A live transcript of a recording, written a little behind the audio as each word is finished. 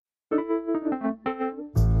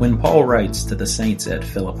When Paul writes to the saints at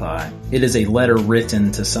Philippi, it is a letter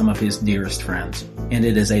written to some of his dearest friends, and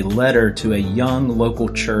it is a letter to a young local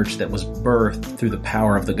church that was birthed through the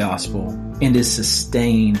power of the gospel and is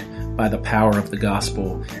sustained by the power of the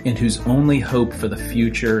gospel, and whose only hope for the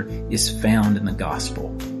future is found in the gospel.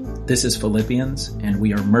 This is Philippians, and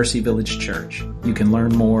we are Mercy Village Church. You can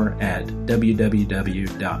learn more at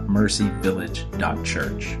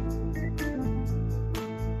www.mercyvillage.church.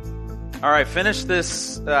 All right, finish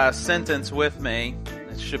this sentence with me.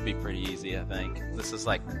 It should be pretty easy, I think. This is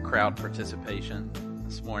like crowd participation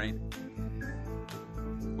this morning.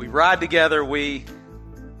 We ride together, we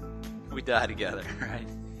die together, right?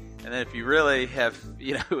 And then if you really have,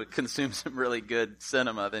 consumed some really good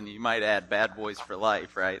cinema, then you might add Bad Boys for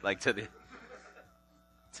Life, right? Like to the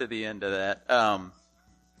end of that.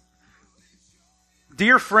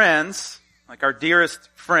 Dear friends, like our dearest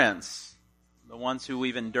friends, the ones who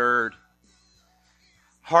we've endured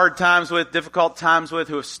hard times with, difficult times with,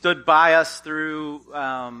 who have stood by us through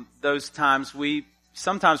those times, we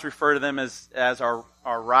sometimes refer to them as our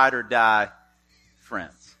ride or die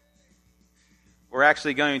friends. We're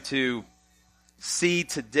actually going to see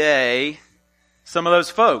today some of those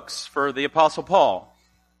folks for the Apostle Paul,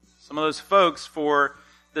 some of those folks for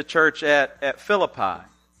the church at Philippi.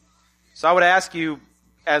 So I would ask you,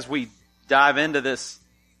 as we dive into this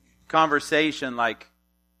conversation, like,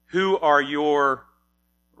 who are your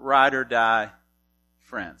ride or die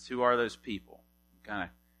friends? Who are those people? Kind of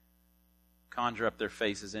conjure up their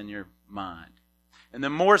faces in your mind. And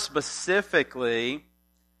then more specifically,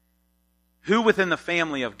 who within the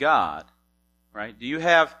family of God, right? Do you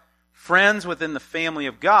have friends within the family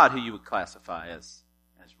of God who you would classify as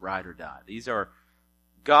ride or die? These are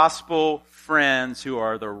gospel friends who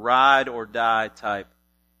are the ride or die type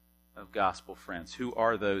of gospel friends. Who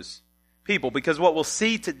are those people? Because what we'll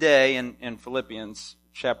see today in Philippians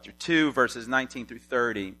chapter 2, verses 19 through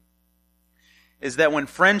 30, is that when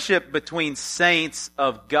friendship between saints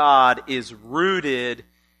of God is rooted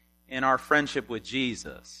in our friendship with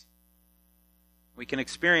Jesus, we can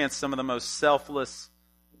experience some of the most selfless,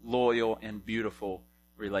 loyal, and beautiful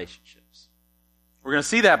relationships. We're going to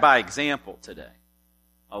see that by example today.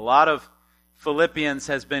 A lot of Philippians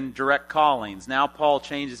has been direct callings. Now Paul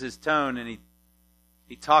changes his tone and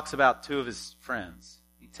he talks about two of his friends.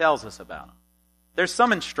 He tells us about them. There's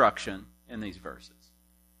some instruction in these verses.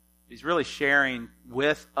 He's really sharing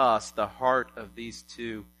with us the heart of these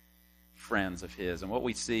two friends of his. And what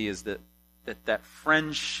we see is that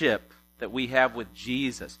friendship that we have with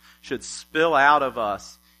Jesus should spill out of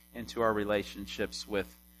us into our relationships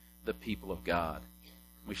with the people of God.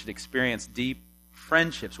 We should experience deep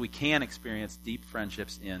friendships. We can experience deep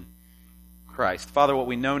friendships in Christ. Father, what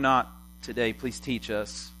we know not today, please teach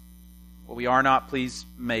us. What we are not, please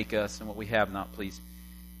make us. And what we have not, please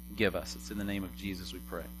give us. It's in the name of Jesus we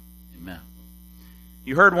pray. Amen.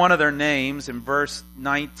 You heard one of their names. In verse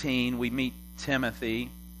 19, we meet Timothy.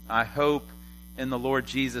 I hope in the Lord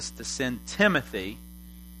Jesus to send Timothy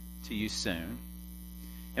to you soon.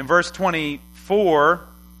 In verse 24,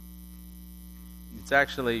 it's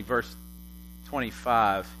actually verse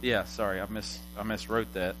 25. Yeah, sorry, I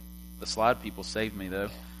miswrote that. The slide people saved me,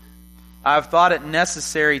 though. I've thought it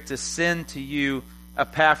necessary to send to you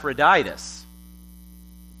Epaphroditus.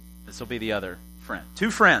 This will be the other friend.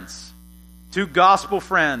 Two friends. Two gospel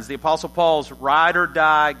friends. The Apostle Paul's ride or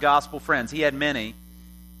die gospel friends. He had many.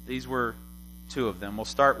 These were two of them. We'll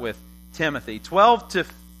start with Timothy. 12 to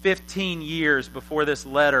 15 years before this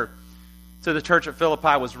letter to the church at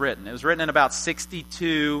Philippi was written. It was written in about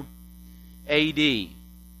 62 A.D.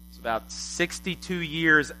 It's about 62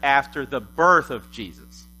 years after the birth of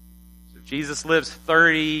Jesus. So if Jesus lives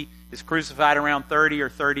 30, is crucified around 30 or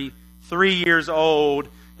 33 years old,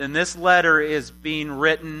 then this letter is being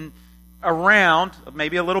written around,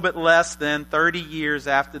 maybe a little bit less than 30 years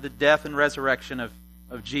after the death and resurrection of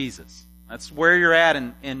Jesus. That's where you're at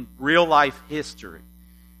in real life history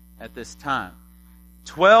at this time.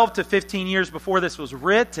 12 to 15 years before this was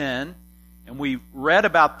written, and we read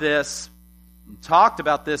about this and talked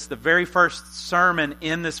about this, the very first sermon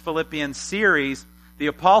in this Philippians series, the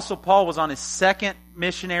Apostle Paul was on his second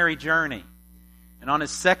missionary journey. And on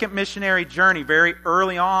his second missionary journey, very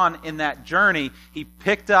early on in that journey, he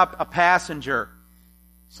picked up a passenger.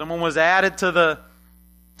 Someone was added to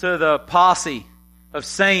the posse of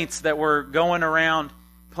saints that were going around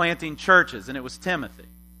planting churches, and it was Timothy.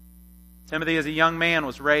 Timothy, as a young man,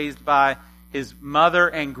 was raised by his mother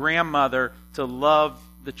and grandmother to love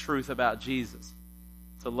the truth about Jesus,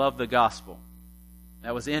 to love the gospel.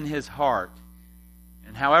 That was in his heart.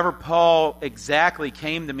 And however Paul exactly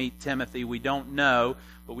came to meet Timothy, we don't know,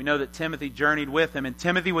 but we know that Timothy journeyed with him, and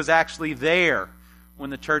Timothy was actually there when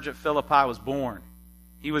the church at Philippi was born.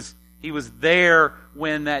 He was there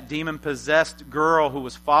when that demon-possessed girl who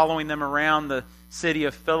was following them around the city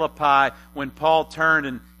of Philippi, when Paul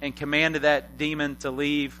turned and commanded that demon to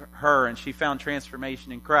leave her, and she found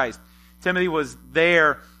transformation in Christ. Timothy was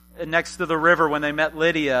there next to the river when they met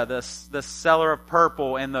Lydia, the seller of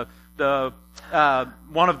purple, and the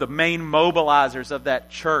one of the main mobilizers of that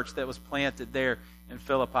church that was planted there in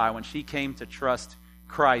Philippi. When she came to trust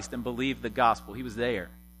Christ and believe the gospel, he was there.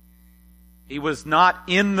 He was not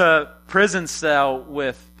in the prison cell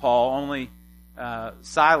with Paul, only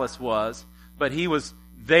Silas was, but he was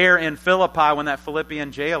there in Philippi when that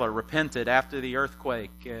Philippian jailer repented after the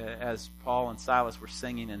earthquake, as Paul and Silas were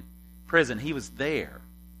singing in prison. He was there.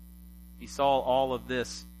 He saw all of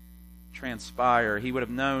this transpire. He would have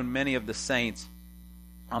known many of the saints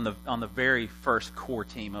on the very first core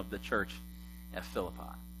team of the church at Philippi.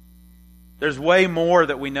 There's way more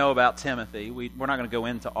that we know about Timothy. We're not going to go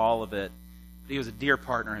into all of it. But he was a dear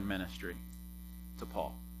partner in ministry to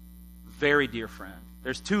Paul. Very dear friend.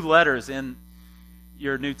 There's 2 letters in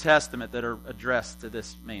your New Testament that are addressed to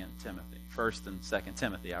this man, Timothy. 1st and 2nd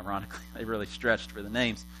Timothy, ironically. They really stretched for the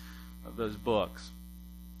names of those books.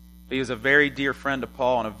 He was a very dear friend of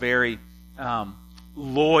Paul and a very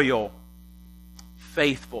loyal,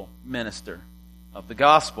 faithful minister of the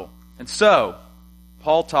gospel. And so,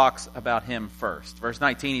 Paul talks about him first. Verse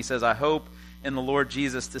 19, he says, I hope in the Lord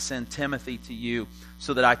Jesus to send Timothy to you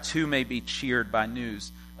so that I too may be cheered by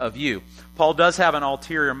news of you. Paul does have an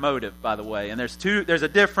ulterior motive, by the way. And there's a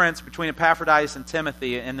difference between Epaphroditus and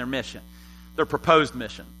Timothy in their mission, their proposed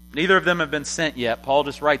mission. Neither of them have been sent yet. Paul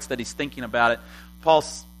just writes that he's thinking about it.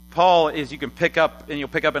 Paul, as you can pick up, and you'll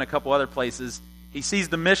pick up in a couple other places, he sees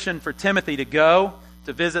the mission for Timothy to go,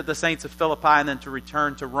 to visit the saints of Philippi, and then to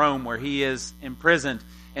return to Rome where he is imprisoned,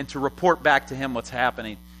 and to report back to him what's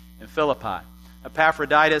happening in Philippi.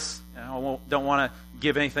 Epaphroditus, I don't want to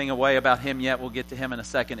give anything away about him yet, we'll get to him in a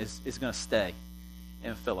second, is going to stay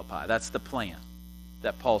in Philippi. That's the plan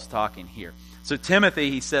that Paul's talking here. So Timothy,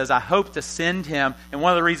 he says, I hope to send him, and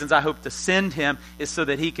one of the reasons I hope to send him is so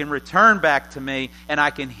that he can return back to me and I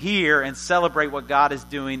can hear and celebrate what God is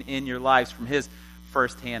doing in your lives from his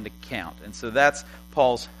firsthand account. And so that's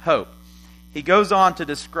Paul's hope. He goes on to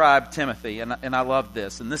describe Timothy, and I love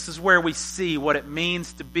this. And this is where we see what it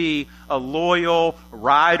means to be a loyal,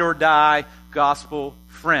 ride-or-die gospel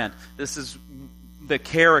friend. This is the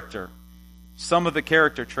character, some of the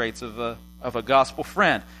character traits of a gospel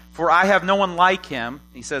friend. For I have no one like him,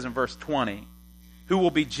 he says in verse 20, who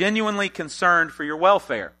will be genuinely concerned for your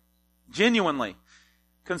welfare. Genuinely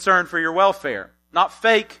concerned for your welfare. Not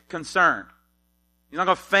fake concern. He's not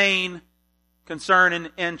going to feign concern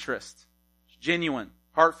and interest. Genuine,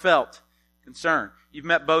 heartfelt concern. You've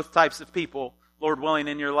met both types of people, Lord willing,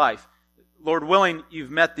 in your life. Lord willing,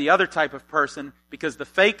 you've met the other type of person, because the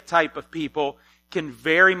fake type of people can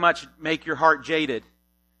very much make your heart jaded.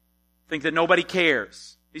 Think that nobody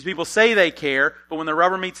cares. These people say they care, but when the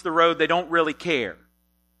rubber meets the road, they don't really care.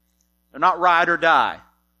 They're not ride or die.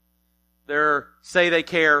 They say they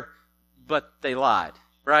care, but they lied,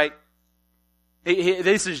 right?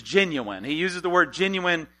 This is genuine. He uses the word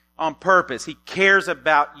genuine on purpose. He cares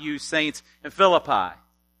about you, saints in Philippi.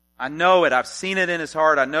 I know it. I've seen it in his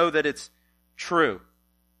heart. I know that it's true.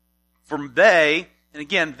 From they, and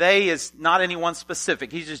again, they is not anyone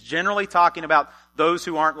specific. He's just generally talking about those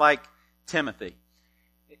who aren't like Timothy.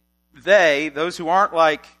 They, those who aren't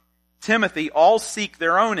like Timothy, all seek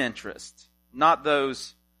their own interest, not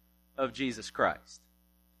those of Jesus Christ.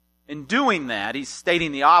 In doing that, he's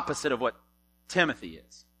stating the opposite of what Timothy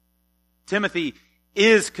is. Timothy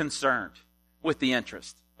is concerned with the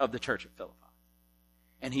interest of the church at Philippi.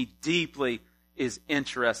 And he deeply is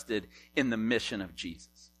interested in the mission of Jesus.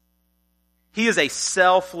 He is a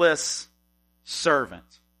selfless servant.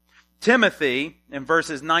 Timothy, in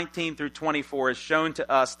verses 19 through 24, is shown to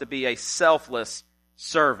us to be a selfless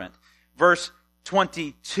servant. Verse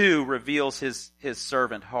 22 reveals his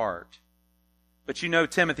servant heart. But you know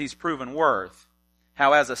Timothy's proven worth,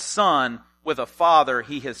 how as a son with a father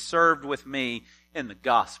he has served with me in the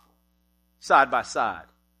gospel, side by side,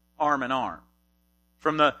 arm in arm.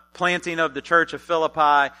 From the planting of the church of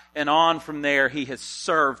Philippi and on from there, he has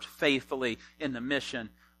served faithfully in the mission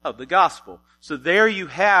of the gospel. So there you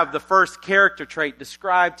have the first character trait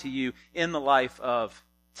described to you in the life of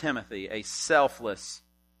Timothy, a selfless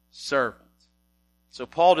servant. So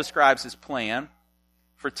Paul describes his plan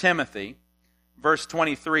for Timothy. Verse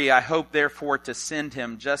 23, I hope therefore to send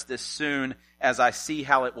him just as soon as I see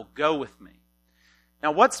how it will go with me.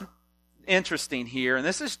 Now, what's interesting here, and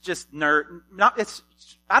this is just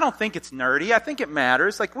I don't think it's nerdy. I think it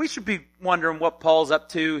matters. Like, we should be wondering what Paul's up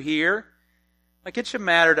to here. Like, it should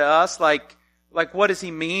matter to us. Like, what does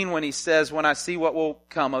he mean when he says, when I see what will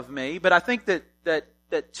come of me? But I think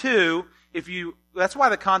that too, that's why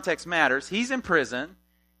the context matters. He's in prison,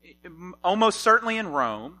 almost certainly in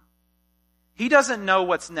Rome. He doesn't know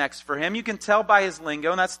what's next for him. You can tell by his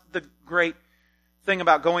lingo, and that's the great thing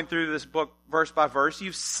about going through this book verse by verse.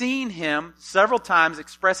 You've seen him several times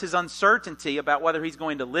express his uncertainty about whether he's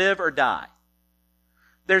going to live or die.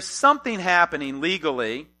 There's something happening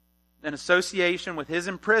legally in association with his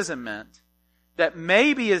imprisonment that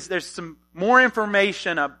maybe there's some more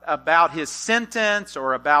information about his sentence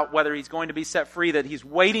or about whether he's going to be set free that he's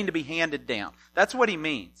waiting to be handed down. That's what he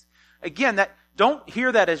means. Again, don't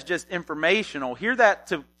hear that as just informational. Hear that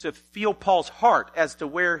to feel Paul's heart as to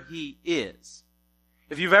where he is.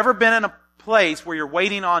 If you've ever been in a place where you're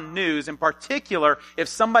waiting on news, in particular, if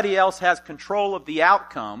somebody else has control of the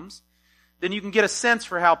outcomes, then you can get a sense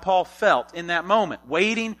for how Paul felt in that moment,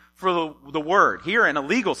 waiting for the word, here in a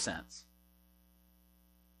legal sense.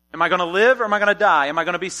 Am I going to live or am I going to die? Am I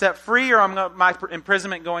going to be set free or am my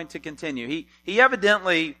imprisonment going to continue? He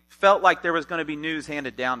evidently felt like there was going to be news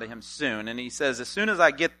handed down to him soon. And he says, as soon as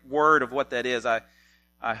I get word of what that is, I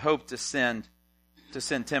hope to send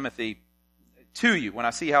Timothy to you when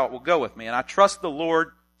I see how it will go with me. And I trust the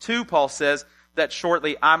Lord too, Paul says, that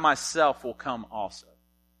shortly I myself will come also.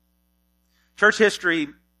 Church history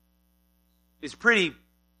is pretty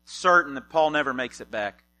certain that Paul never makes it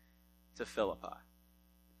back to Philippi.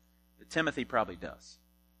 But Timothy probably does.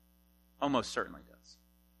 Almost certainly does.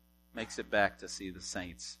 Makes it back to see the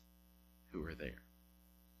saints who are there.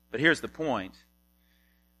 But here's the point.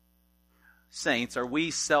 Saints, are we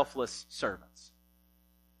selfless servants?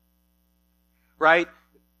 Right?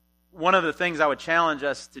 One of the things I would challenge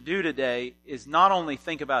us to do today is not only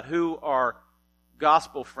think about who our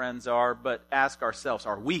gospel friends are, but ask ourselves,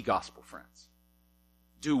 are we gospel friends?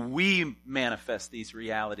 Do we manifest these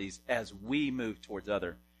realities as we move towards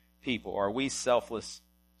other people? Are we selfless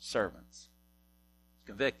servants? It's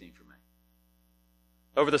convicting for me.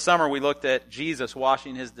 Over the summer, we looked at Jesus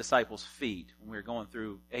washing his disciples' feet when we were going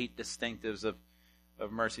through 8 distinctives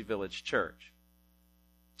of Mercy Village Church.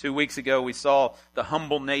 2 weeks ago, we saw the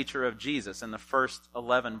humble nature of Jesus in the first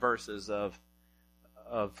 11 verses of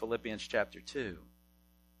Philippians chapter 2.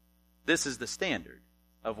 This is the standard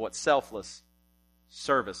of what selfless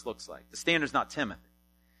service looks like. The standard's not Timothy.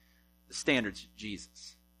 The standard's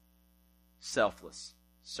Jesus. Selfless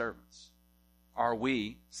servants. Are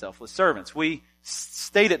we selfless servants? We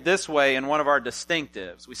state it this way in one of our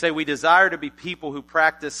distinctives. We say we desire to be people who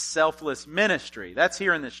practice selfless ministry. That's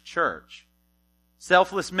here in this church.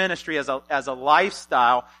 Selfless ministry as a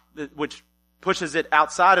lifestyle which pushes it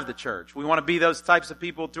outside of the church. We want to be those types of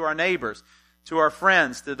people to our neighbors, to our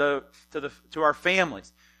friends, to our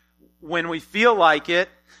families. When we feel like it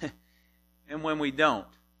and when we don't.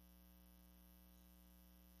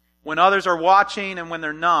 When others are watching and when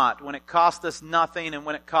they're not. When it costs us nothing and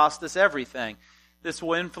when it costs us everything. This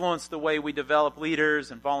will influence the way we develop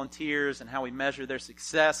leaders and volunteers and how we measure their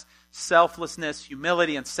success. Selflessness,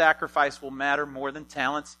 humility, and sacrifice will matter more than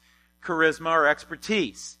talents, charisma, or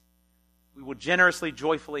expertise. We will generously,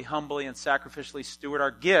 joyfully, humbly, and sacrificially steward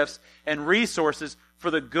our gifts and resources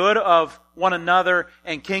for the good of one another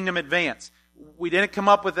and kingdom advance. We didn't come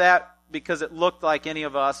up with that because it looked like any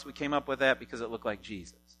of us. We came up with that because it looked like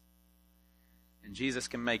Jesus. And Jesus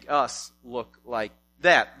can make us look like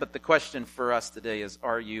that. But the question for us today is,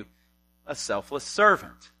 are you a selfless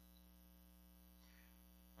servant?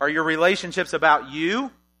 Are your relationships about you?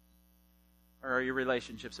 Or are your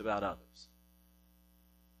relationships about others?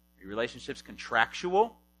 Are your relationships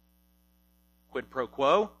contractual? Quid pro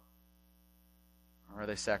quo? Or are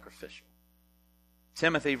they sacrificial?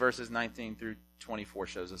 Timothy verses 19 through 24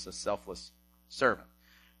 shows us a selfless servant.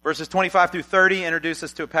 Verses 25 through 30 introduce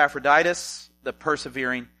us to Epaphroditus, the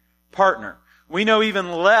persevering partner. We know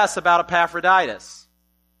even less about Epaphroditus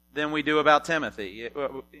than we do about Timothy,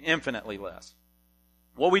 infinitely less.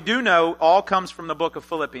 What we do know all comes from the book of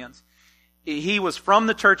Philippians. He was from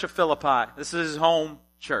the church of Philippi. This is his home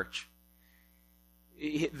church.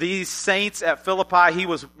 These saints at Philippi, he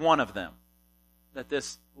was one of them that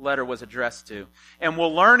this letter was addressed to. And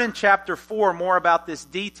we'll learn in chapter 4 more about this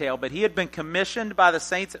detail, but he had been commissioned by the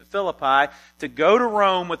saints at Philippi to go to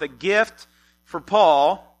Rome with a gift for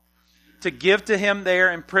Paul to give to him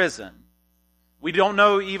there in prison. We don't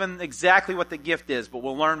know even exactly what the gift is, but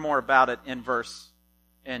we'll learn more about it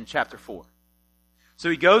in chapter 4. So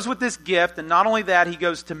he goes with this gift, and not only that, he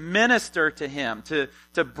goes to minister to him,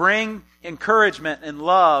 to bring encouragement and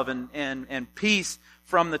love and peace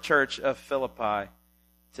from the church of Philippi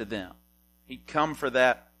to them. He'd come for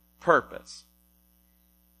that purpose.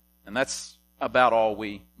 And that's about all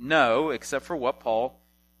we know, except for what Paul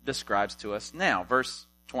describes to us now. Verse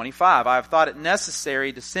 25, I have thought it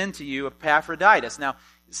necessary to send to you Epaphroditus. Now,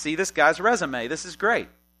 see this guy's resume. This is great.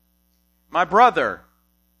 My brother.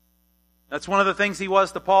 That's one of the things he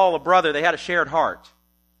was to Paul, a brother. They had a shared heart.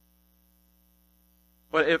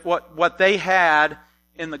 But what they had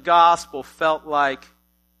in the gospel felt like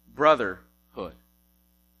brotherhood.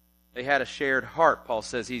 They had a shared heart. Paul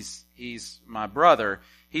says he's my brother.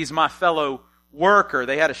 He's my fellow worker.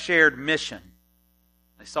 They had a shared mission.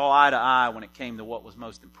 They saw eye to eye when it came to what was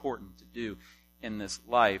most important to do in this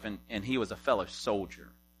life. And he was a fellow soldier.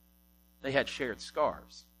 They had shared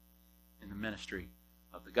scars in the ministry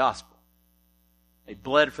of the gospel. They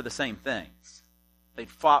bled for the same things. They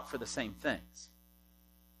fought for the same things.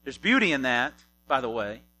 There's beauty in that, by the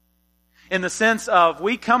way, in the sense of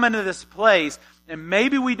we come into this place and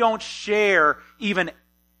maybe we don't share even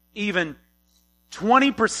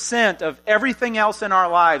 20% of everything else in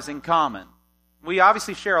our lives in common. We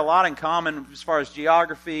obviously share a lot in common as far as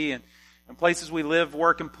geography and places we live,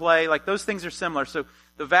 work, and play. Like those things are similar. So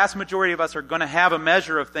the vast majority of us are going to have a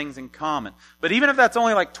measure of things in common. But even if that's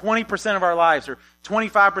only like 20% of our lives or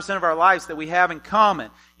 25% of our lives that we have in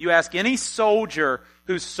common, you ask any soldier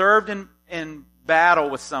who's served in battle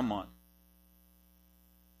with someone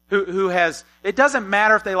who has, it doesn't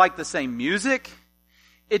matter if they like the same music.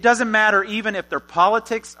 It doesn't matter even if their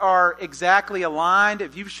politics are exactly aligned.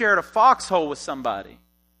 If you've shared a foxhole with somebody,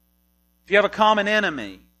 if you have a common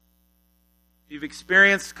enemy, if you've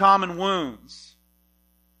experienced common wounds,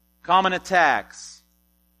 common attacks,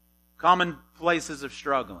 common places of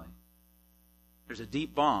struggling, there's a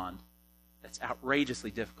deep bond that's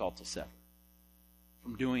outrageously difficult to sever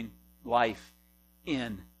from doing life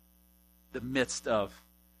in the midst of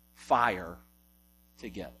fire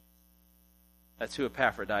together. That's who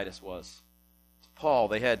Epaphroditus was to Paul.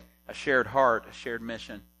 They had a shared heart, a shared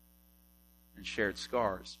mission, and shared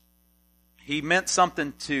scars. He meant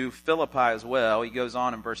something to Philippi as well. He goes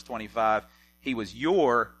on in verse 25, he was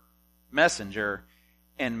your messenger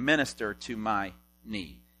and minister to my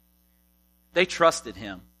need. They trusted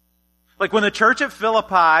him. Like when the church at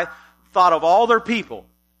Philippi thought of all their people,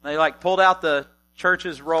 they pulled out the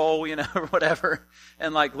church's roll, or whatever,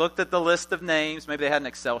 and looked at the list of names. Maybe they had an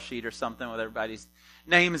Excel sheet or something with everybody's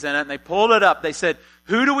names in it, and they pulled it up. They said,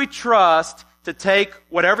 who do we trust to take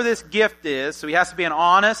whatever this gift is? So he has to be an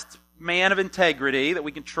honest man of integrity that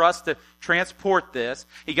we can trust to transport this.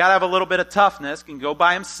 He got to have a little bit of toughness, can go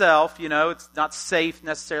by himself. It's not safe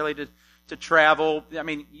necessarily to travel. I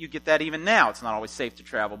mean, you get that even now. It's not always safe to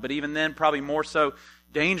travel, but even then, probably more so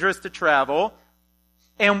dangerous to travel.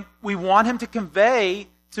 And we want him to convey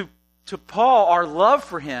to Paul our love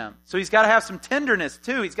for him. So he's got to have some tenderness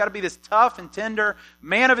too. He's got to be this tough and tender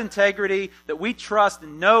man of integrity that we trust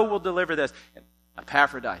and know will deliver this.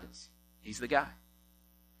 Epaphroditus, he's the guy.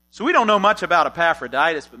 So we don't know much about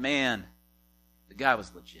Epaphroditus, but man, the guy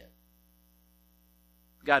was legit.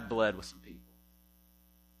 God bled with some people.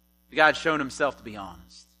 The guy had shown himself to be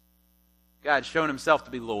honest. The guy had shown himself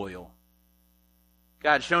to be loyal. The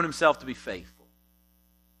guy had shown himself to be faithful.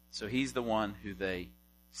 So he's the one who they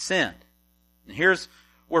sent. And here's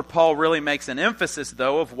where Paul really makes an emphasis,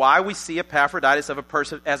 though, of why we see Epaphroditus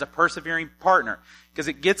as a persevering partner. Because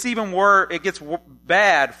it gets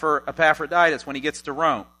bad for Epaphroditus when he gets to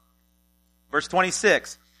Rome. Verse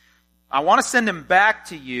 26, I want to send him back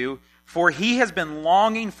to you, for he has been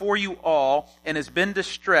longing for you all and has been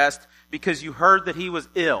distressed because you heard that he was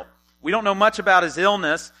ill. We don't know much about his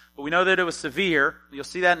illness, but we know that it was severe. You'll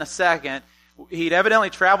see that in a second. He'd evidently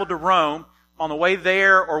traveled to Rome. On the way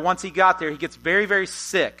there, or once he got there, he gets very, very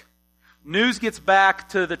sick. News gets back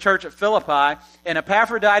to the church at Philippi, and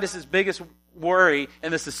Epaphroditus' biggest worry,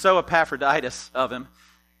 and this is so Epaphroditus of him,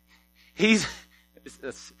 it's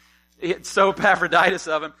so Epaphroditus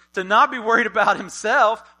of him, to not be worried about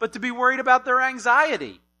himself, but to be worried about their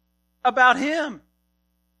anxiety, about him.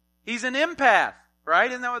 He's an empath,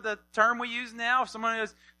 right? Isn't that what the term we use now? If someone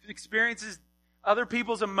who experiences other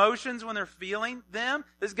people's emotions when they're feeling them,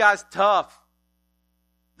 this guy's tough.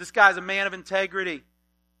 This guy's a man of integrity.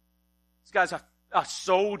 This guy's a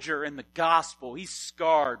soldier in the gospel. He's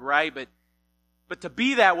scarred, right? But to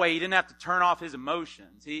be that way, he didn't have to turn off his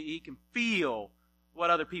emotions. He can feel what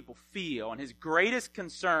other people feel. And his greatest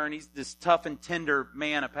concern, he's this tough and tender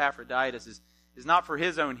man, Epaphroditus, is not for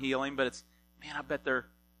his own healing, but it's, man, I bet they're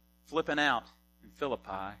flipping out in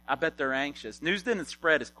Philippi. I bet they're anxious. News didn't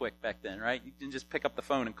spread as quick back then, right? You didn't just pick up the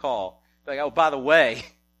phone and call. Like, oh, by the way,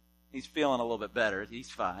 he's feeling a little bit better. He's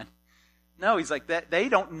fine. No, he's like, that. They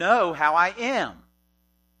don't know how I am.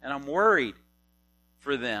 And I'm worried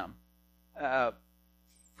for them.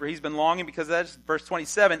 For he's been longing because of that. Verse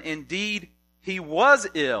 27, indeed, he was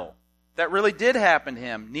ill. That really did happen to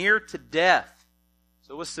him, near to death.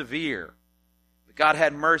 So it was severe. But God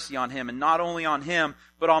had mercy on him, and not only on him,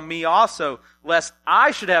 but on me also, lest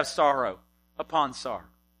I should have sorrow upon sorrow.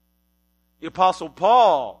 The Apostle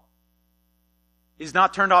Paul is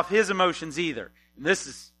not turned off his emotions either. And this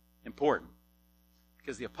is important,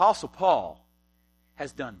 because the Apostle Paul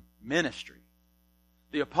has done ministry.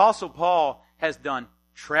 The Apostle Paul has done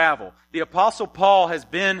travel. The Apostle Paul has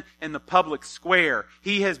been in the public square.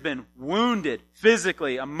 He has been wounded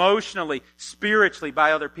physically, emotionally, spiritually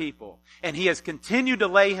by other people. And he has continued to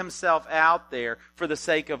lay himself out there for the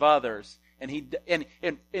sake of others.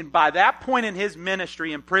 And by that point in his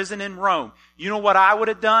ministry in prison in Rome, you know what I would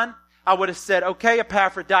have done? I would have said, okay,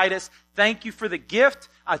 Epaphroditus, thank you for the gift.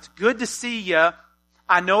 It's good to see you.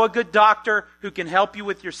 I know a good doctor who can help you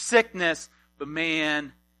with your sickness, but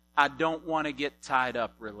man, I don't want to get tied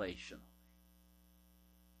up relationally.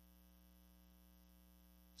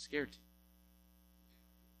 I'm scared to.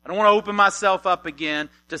 I don't want to open myself up again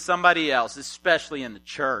to somebody else, especially in the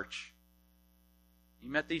church. You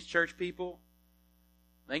met these church people?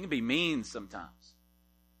 They can be mean sometimes.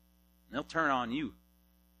 And they'll turn on you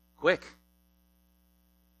quick.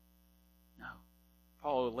 No.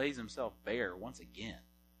 Paul lays himself bare once again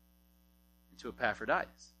into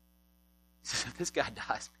Epaphroditus. He says, if this guy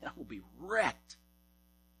dies, man, I will be wrecked.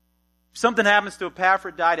 If something happens to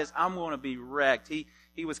Epaphroditus, I'm going to be wrecked.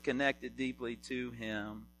 He was connected deeply to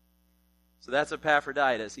him. So that's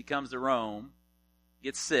Epaphroditus. He comes to Rome,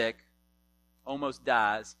 gets sick, almost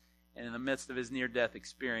dies, and in the midst of his near-death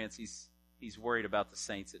experience, he's worried about the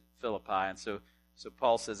saints at Philippi. And so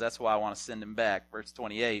Paul says, that's why I want to send him back. Verse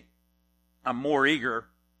 28, I'm more eager,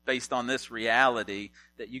 based on this reality,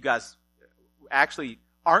 that you guys actually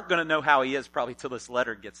aren't going to know how he is probably till this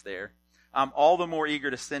letter gets there. I'm all the more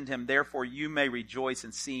eager to send him, therefore you may rejoice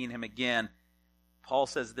in seeing him again. Paul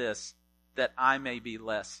says this, that I may be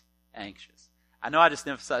less anxious. I know I just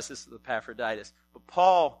emphasized this with Epaphroditus, but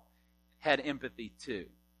Paul had empathy too.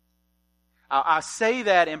 I say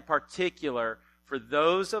that in particular for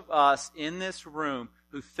those of us in this room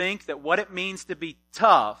who think that what it means to be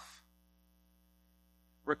tough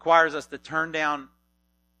requires us to turn down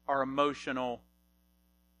our emotional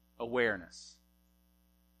awareness,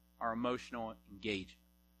 our emotional engagement.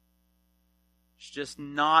 It's just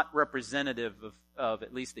not representative of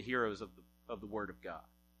at least the heroes of the Word of God.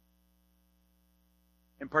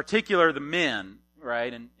 In particular, the men,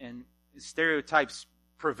 right? And stereotypes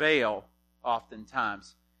prevail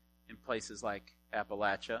oftentimes in places like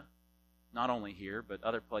Appalachia, not only here, but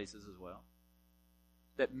other places as well.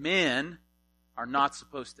 That men are not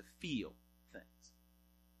supposed to feel things.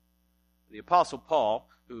 The Apostle Paul,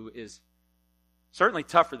 who is certainly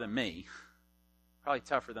tougher than me, probably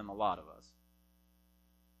tougher than a lot of us,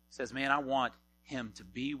 says, man, I want him to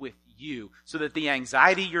be with you so that the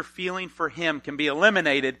anxiety you're feeling for him can be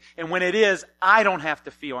eliminated. And when it is, I don't have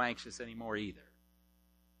to feel anxious anymore either.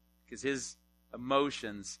 Because his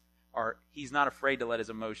emotions he's not afraid to let his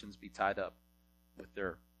emotions be tied up with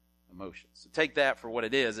their emotions. So take that for what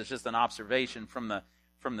it is. It's just an observation from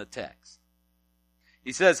the text.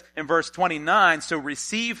 He says in verse 29, so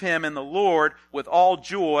receive him in the Lord with all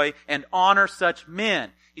joy and honor such men.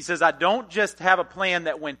 He says, I don't just have a plan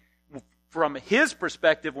that from his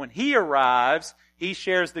perspective, when he arrives, he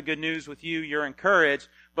shares the good news with you, you're encouraged,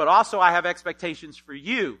 but also I have expectations for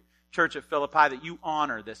you, Church at Philippi, that you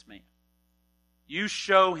honor this man. You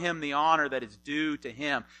show him the honor that is due to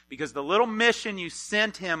him, because the little mission you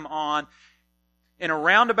sent him on in a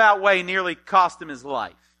roundabout way nearly cost him his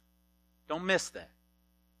life. Don't miss that.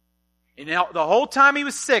 And now, the whole time he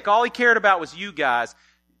was sick, all he cared about was you guys.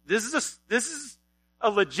 This is a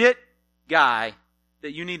legit guy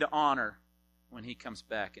that you need to honor when he comes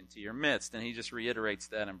back into your midst. And he just reiterates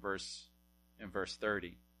that in verse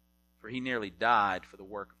 30. For he nearly died for the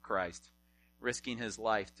work of Christ, risking his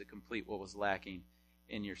life to complete what was lacking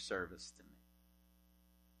in your service to me.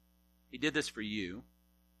 He did this for you,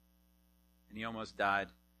 and he almost died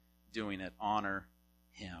doing it. Honor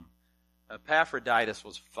him. Epaphroditus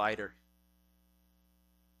was a fighter.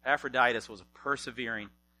 Epaphroditus was a persevering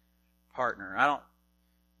partner. I don't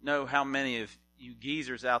know how many of you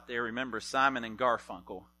geezers out there remember Simon and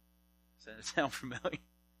Garfunkel. Does that sound familiar?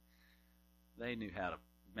 They knew how to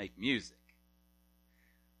make music.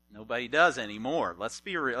 Nobody does anymore. Let's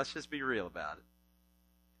just be real about it.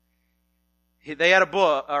 They had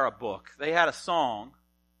They had a song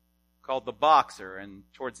called The Boxer, and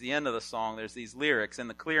towards the end of the song there's these lyrics: "In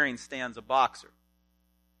the clearing stands a boxer,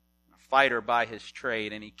 a fighter by his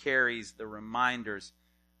trade, and he carries the reminders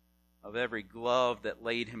of every glove that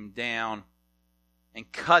laid him down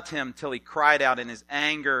and cut him till he cried out in his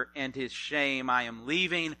anger and his shame, I am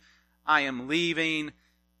leaving,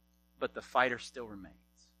 but the fighter still remains."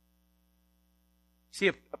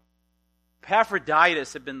 See,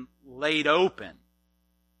 Epaphroditus had been laid open in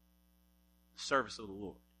the service of the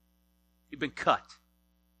Lord. He'd been cut.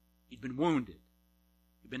 He'd been wounded.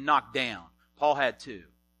 He'd been knocked down. Paul had too.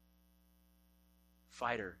 The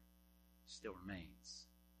fighter still remains.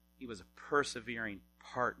 He was a persevering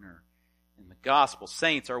partner in the gospel.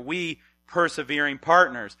 Saints, are we persevering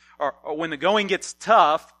partners? Or when the going gets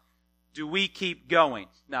tough, do we keep going?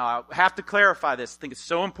 Now, I have to clarify this. I think it's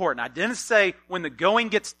so important. I didn't say when the going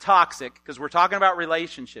gets toxic, because we're talking about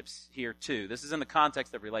relationships here too. This is in the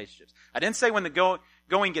context of relationships. I didn't say when the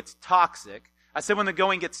going gets toxic. I said when the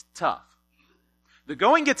going gets tough. The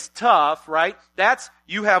going gets tough, right? That's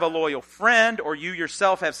you have a loyal friend, or you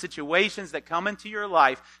yourself have situations that come into your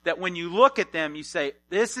life that when you look at them, you say,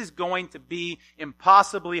 this is going to be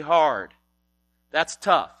impossibly hard. That's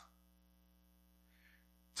tough.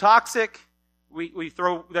 Toxic,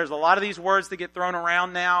 there's a lot of these words that get thrown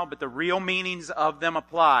around now, but the real meanings of them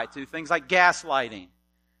apply to things like gaslighting,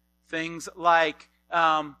 things like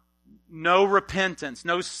no repentance,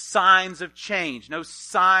 no signs of change, no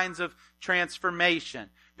signs of transformation,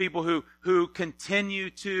 people who continue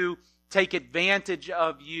to take advantage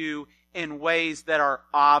of you in ways that are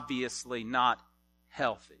obviously not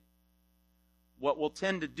healthy. What we'll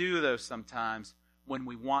tend to do, though, sometimes when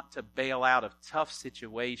we want to bail out of tough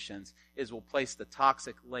situations is we'll place the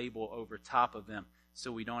toxic label over top of them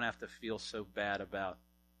so we don't have to feel so bad about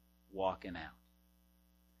walking out.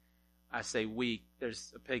 I say we,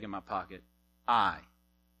 there's a pig in my pocket. I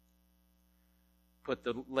put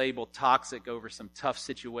the label toxic over some tough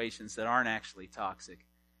situations that aren't actually toxic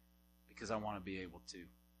because I want to be able to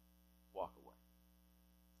walk away.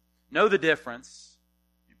 Know the difference.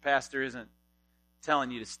 Your pastor isn't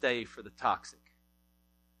telling you to stay for the toxic.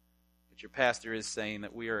 But your pastor is saying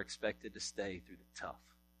that we are expected to stay through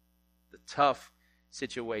the tough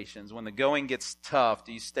situations. When the going gets tough,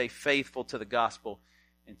 do you stay faithful to the gospel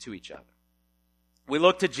and to each other? We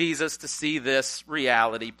look to Jesus to see this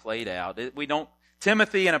reality played out.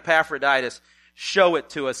 Timothy and Epaphroditus show it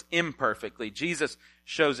to us imperfectly. Jesus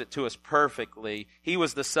shows it to us perfectly. He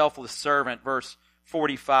was the selfless servant, verse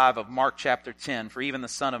 45 of Mark chapter 10. For even the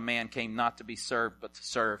Son of Man came not to be served, but to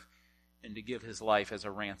serve and to give his life as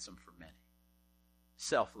a ransom for many.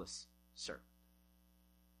 Selfless servant.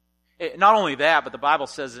 Not only that, but the Bible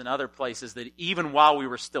says in other places that even while we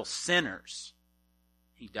were still sinners,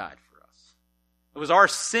 he died for us. It was our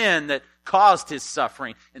sin that caused his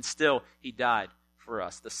suffering, and still he died for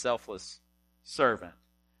us, the selfless servant.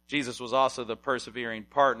 Jesus was also the persevering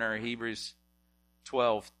partner, Hebrews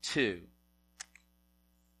 12:2.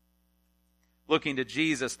 Looking to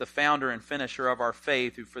Jesus, the founder and finisher of our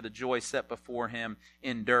faith, who for the joy set before him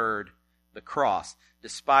endured the cross,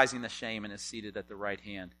 despising the shame, and is seated at the right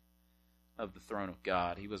hand of the throne of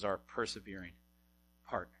God. He was our persevering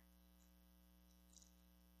partner.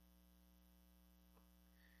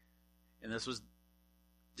 And this was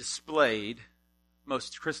displayed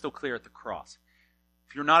most crystal clear at the cross.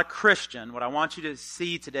 If you're not a Christian, what I want you to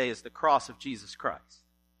see today is the cross of Jesus Christ.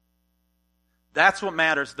 That's what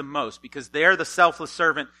matters the most, because they're the selfless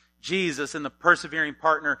servant, Jesus, and the persevering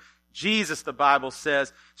partner, Jesus, the Bible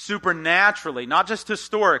says, supernaturally, not just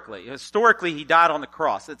historically. Historically, he died on the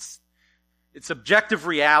cross. It's objective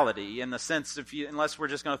reality in the sense of, unless we're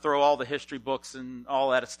just going to throw all the history books and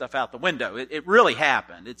all that stuff out the window. It really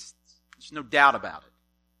happened. There's no doubt about it.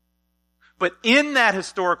 But in that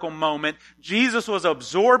historical moment, Jesus was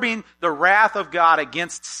absorbing the wrath of God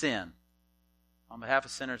against sin on behalf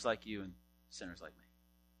of sinners like you and sinners like me.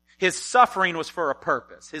 His suffering was for a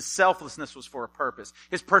purpose. His selflessness was for a purpose.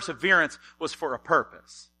 His perseverance was for a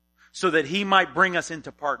purpose. So that he might bring us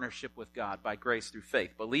into partnership with God by grace through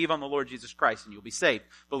faith. Believe on the Lord Jesus Christ and you'll be saved.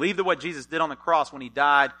 Believe that what Jesus did on the cross when he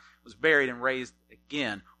died, was buried, and raised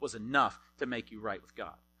again was enough to make you right with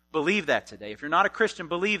God. Believe that today. If you're not a Christian,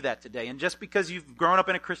 believe that today. And just because you've grown up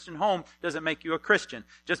in a Christian home doesn't make you a Christian.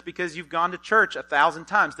 Just because you've gone to church 1,000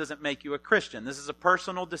 times doesn't make you a Christian. This is a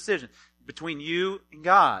personal decision between you and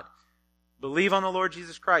God. Believe on the Lord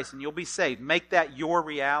Jesus Christ and you'll be saved. Make that your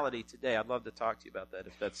reality today. I'd love to talk to you about that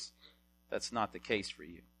if that's not the case for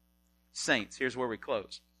you. Saints, here's where we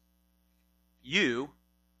close. You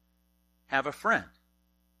have a friend.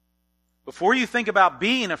 Before you think about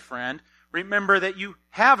being a friend, remember that you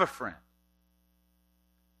have a friend.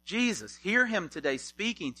 Jesus, hear him today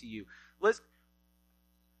speaking to you. Listen,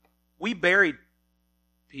 we buried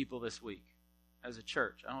people this week as a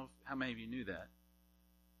church. I don't know how many of you knew that.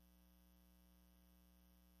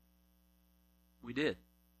 We did.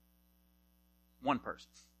 One person,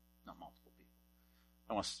 not multiple people. I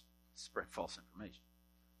don't want to spread false information.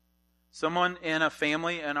 Someone in a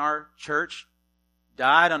family in our church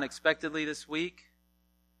died unexpectedly this week.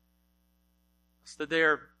 I stood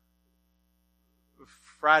there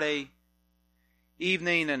Friday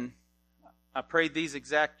evening and I prayed these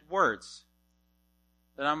exact words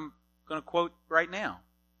that I'm going to quote right now.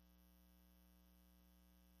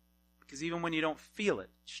 Because even when you don't feel it,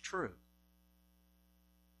 it's true.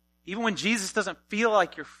 Even when Jesus doesn't feel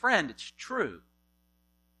like your friend, it's true.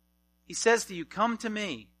 He says to you, "Come to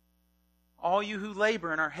me, all you who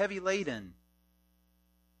labor and are heavy laden."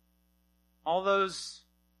 All those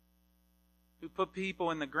who put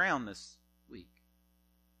people in the ground this week.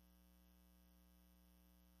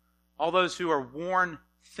 All those who are worn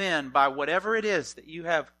thin by whatever it is that you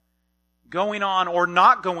have going on or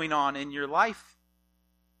not going on in your life.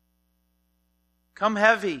 Come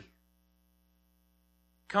heavy.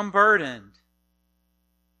 Come burdened.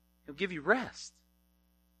 He'll give you rest.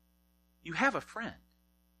 You have a friend.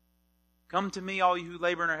 Come to me, all you who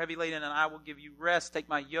labor and are heavy laden, and I will give you rest. Take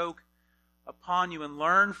my yoke upon you and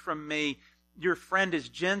learn from me. Your friend is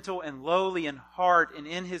gentle and lowly in heart, and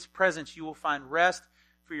in his presence you will find rest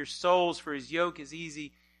for your souls, for his yoke is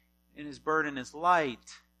easy and his burden is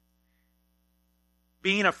light.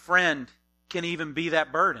 Being a friend can even be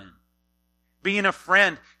that burden. Being a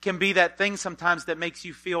friend can be that thing sometimes that makes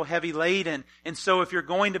you feel heavy laden. And so if you're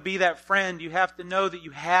going to be that friend, you have to know that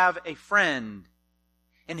you have a friend.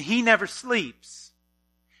 And he never sleeps.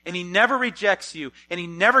 And he never rejects you. And he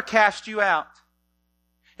never casts you out.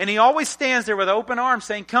 And he always stands there with open arms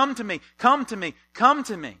saying, "Come to me, come to me, come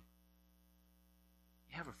to me."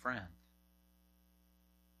 You have a friend.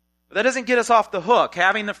 But that doesn't get us off the hook.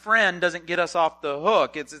 Having the friend doesn't get us off the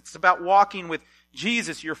hook. It's about walking with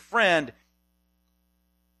Jesus, your friend.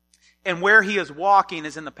 And where he is walking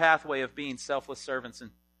is in the pathway of being selfless servants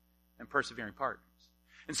and persevering partners.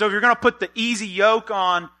 And so if you're going to put the easy yoke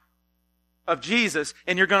on of Jesus,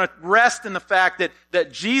 and you're going to rest in the fact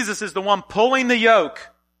that Jesus is the one pulling the yoke,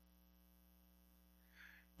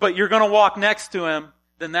 but you're going to walk next to him,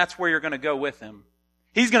 then that's where you're going to go with him.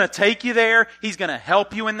 He's going to take you there. He's going to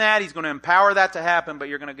help you in that. He's going to empower that to happen, but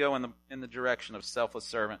you're going to go in the direction of selfless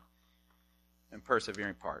servant and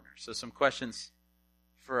persevering partner. So some questions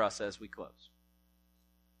for us as we close.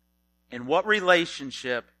 In what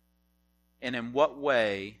relationship and in what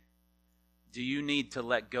way do you need to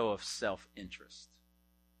let go of self-interest?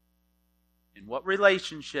 In what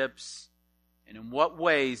relationships and in what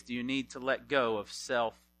ways do you need to let go of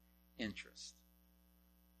self-interest?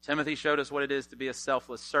 Timothy showed us what it is to be a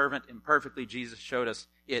selfless servant imperfectly. Jesus showed us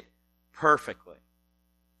it perfectly.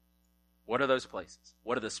 What are those places?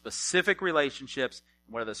 What are the specific relationships?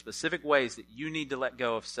 What are the specific ways that you need to let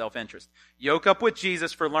go of self-interest? Yoke up with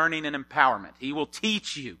Jesus for learning and empowerment. He will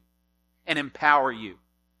teach you and empower you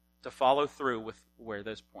to follow through with where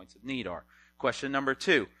those points of need are. Question number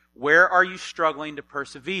 2. Where are you struggling to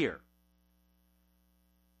persevere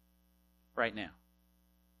right now?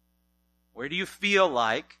 Where do you feel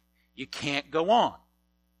like you can't go on?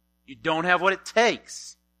 You don't have what it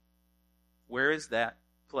takes. Where is that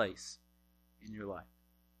place in your life?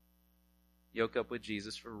 Yoke up with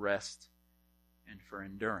Jesus for rest and for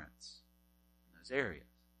endurance in those areas.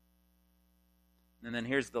 And then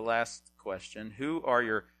here's the last question. Who are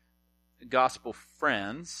your gospel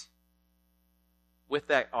friends? With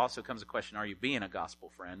that also comes a question, are you being a gospel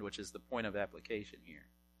friend? Which is the point of application here.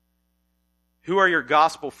 Who are your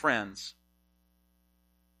gospel friends?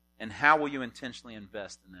 And how will you intentionally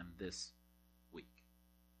invest in them this week?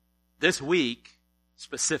 This week,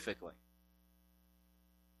 specifically.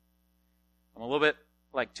 I'm a little bit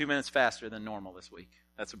like 2 minutes faster than normal this week.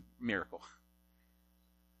 That's a miracle.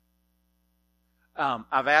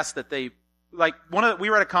 I've asked that they, we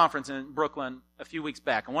were at a conference in Brooklyn a few weeks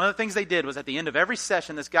back, and one of the things they did was at the end of every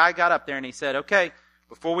session, this guy got up there and he said, "Okay,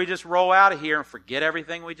 before we just roll out of here and forget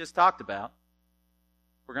everything we just talked about,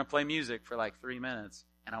 we're going to play music for 3 minutes,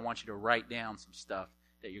 and I want you to write down some stuff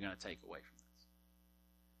that you're going to take away from this."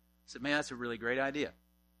 I said, "Man, that's a really great idea.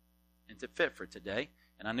 And to fit for today."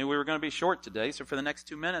 And I knew we were going to be short today, so for the next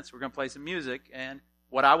 2 minutes, we're going to play some music. And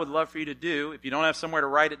what I would love for you to do, if you don't have somewhere to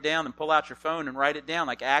write it down, then pull out your phone and write it down.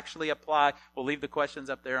 Actually apply. We'll leave the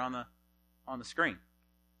questions up there on the screen.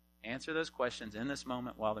 Answer those questions in this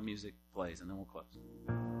moment while the music plays, and then we'll close.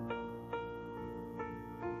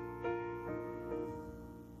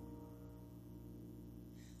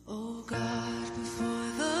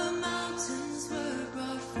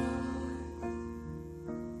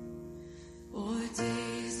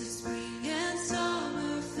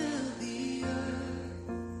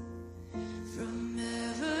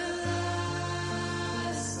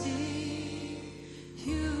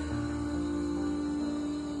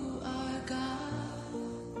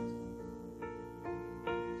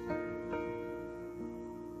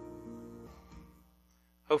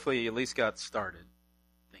 hopefully you at least got started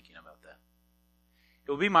thinking about that. It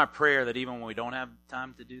will be my prayer that even when we don't have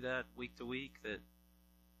time to do that week to week, that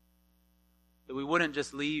we wouldn't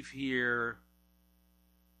just leave here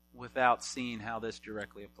without seeing how this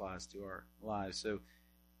directly applies to our lives. So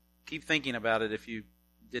keep thinking about it if you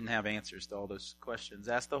didn't have answers to all those questions.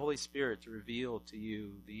 Ask the Holy Spirit to reveal to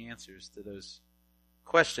you the answers to those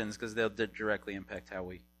questions, because they'll directly impact how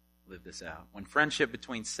we live this out. When friendship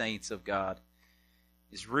between saints of God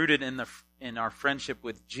is rooted in our friendship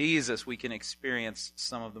with Jesus, we can experience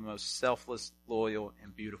some of the most selfless, loyal,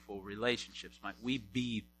 and beautiful relationships. Might we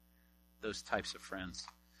be those types of friends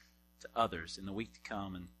to others in the week to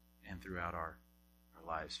come and throughout our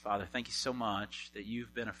lives. Father, thank you so much that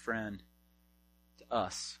you've been a friend to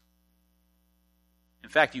us. In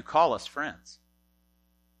fact, you call us friends.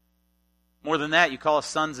 More than that, you call us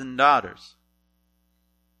sons and daughters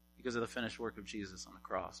because of the finished work of Jesus on the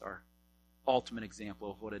cross, our ultimate example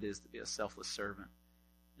of what it is to be a selfless servant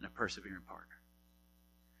and a persevering partner.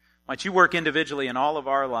 Might you work individually in all of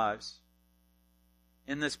our lives,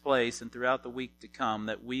 in this place and throughout the week to come,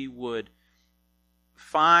 that we would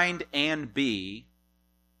find and be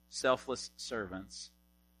selfless servants,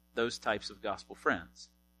 those types of gospel friends.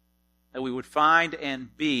 That we would find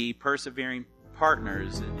and be persevering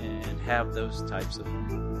partners and have those types of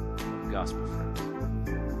gospel friends.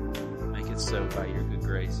 Make it so by your good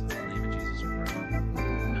grace. In the name of Jesus we pray.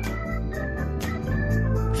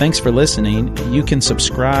 Thanks for listening. You can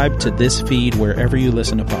subscribe to this feed wherever you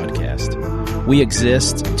listen to podcasts. We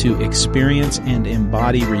exist to experience and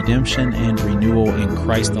embody redemption and renewal in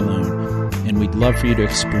Christ alone, and we'd love for you to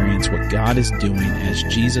experience what God is doing as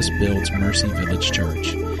Jesus builds Mercy Village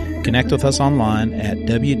Church. Connect with us online at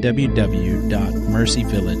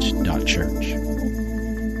www.mercyvillage.church.